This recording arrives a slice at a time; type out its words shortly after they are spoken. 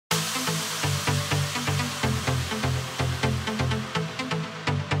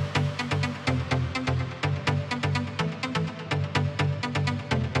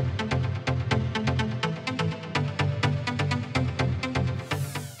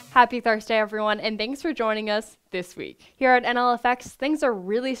Happy Thursday, everyone, and thanks for joining us this week. Here at NLFX, things are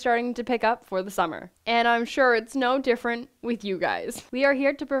really starting to pick up for the summer, and I'm sure it's no different with you guys. We are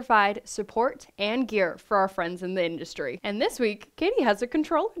here to provide support and gear for our friends in the industry, and this week, Katie has a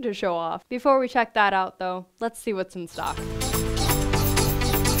controller to show off. Before we check that out, though, let's see what's in stock.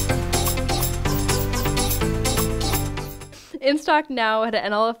 In stock now at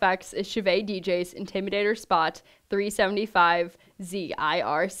NLFX is Chevet DJ's Intimidator Spot 375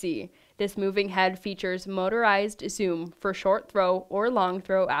 ZIRC. This moving head features motorized zoom for short throw or long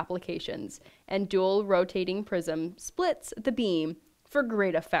throw applications, and dual rotating prism splits the beam for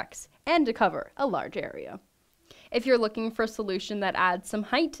great effects and to cover a large area. If you're looking for a solution that adds some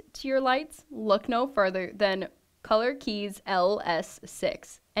height to your lights, look no further than Color Keys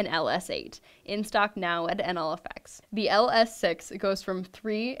LS6 and LS8, in stock now at NLFX. The LS6 goes from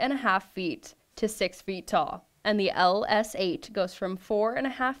 3.5 feet to 6 feet tall, and the LS8 goes from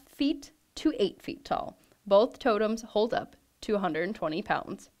 4.5 feet to 8 feet tall. Both totems hold up to 120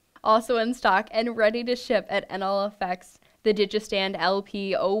 pounds. Also in stock and ready to ship at NLFX, the Digistand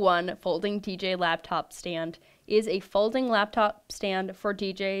LP01 folding DJ laptop stand is a folding laptop stand for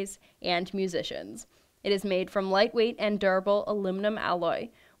DJs and musicians. It is made from lightweight and durable aluminum alloy,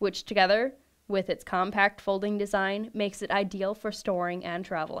 which together with its compact folding design makes it ideal for storing and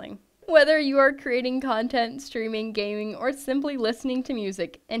traveling. Whether you are creating content, streaming, gaming, or simply listening to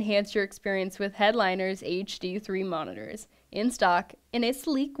music, enhance your experience with Headliner's HD3 monitors, in stock in a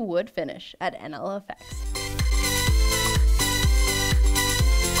sleek wood finish at NLFX.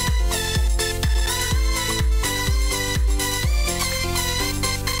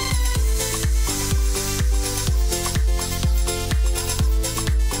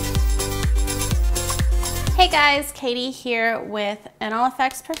 Hey guys, Katie here with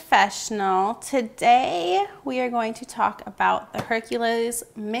NLFX Professional. Today we are going to talk about the Hercules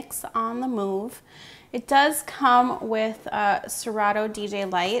Mix on the Move. It does come with a Serato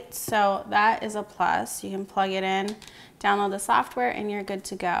DJ Lite, so that is a plus. You can plug it in, download the software, and you're good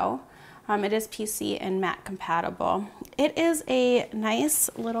to go. It is PC and Mac compatible. It is a nice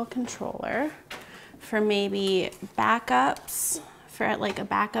little controller for maybe backups. For like a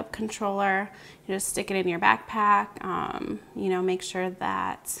backup controller, you just stick it in your backpack, make sure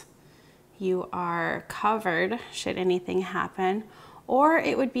that you are covered should anything happen, or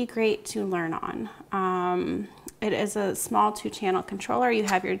it would be great to learn on. It is a small 2-channel controller. You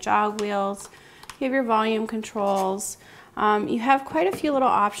have your jog wheels, you have your volume controls. You have quite a few little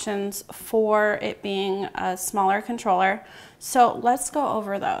options for it being a smaller controller. So let's go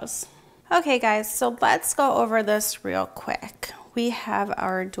over those. Okay guys, so let's go over this real quick. We have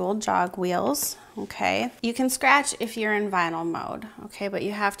our dual jog wheels, okay? You can scratch if you're in vinyl mode, okay? But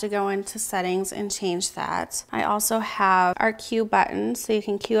you have to go into settings and change that. I also have our cue button, so you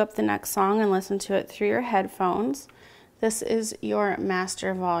can cue up the next song and listen to it through your headphones. This is your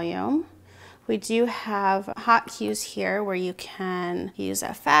master volume. We do have hot cues here where you can use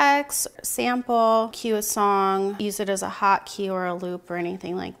FX, sample, cue a song, use it as a hot cue or a loop or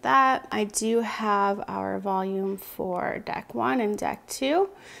anything like that. I do have our volume for deck 1 and deck 2.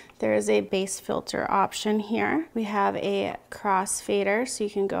 There is a bass filter option here. We have a crossfader, so you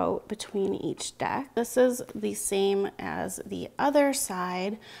can go between each deck. This is the same as the other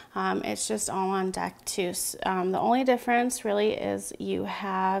side. It's just all on deck 2. The only difference really is you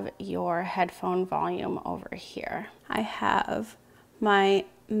have your headphone volume over here. I have my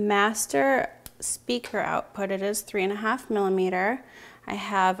master speaker output. It is 3.5 millimeter. I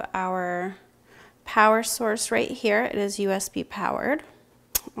have our power source right here. It is USB powered.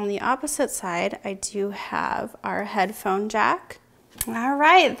 On the opposite side, I do have our headphone jack. All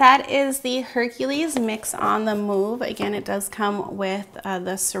right, that is the Hercules Mix on the Move. Again, it does come with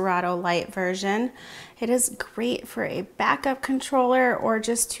the Serato Lite version. It is great for a backup controller or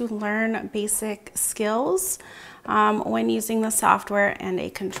just to learn basic skills when using the software and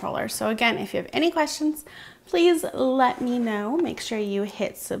a controller. So again, if you have any questions, please let me know. Make sure you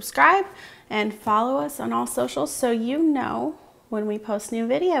hit subscribe and follow us on all socials so you know when we post new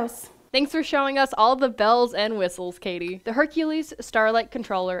videos. Thanks for showing us all the bells and whistles, Katie. The Hercules Starlight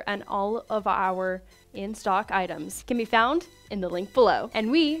controller and all of our in-stock items can be found in the link below.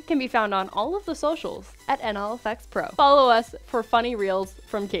 And we can be found on all of the socials at NLFX Pro. Follow us for funny reels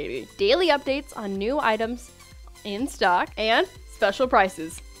from Katie, daily updates on new items in stock, and special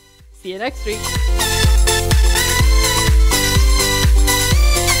prices. See you next week.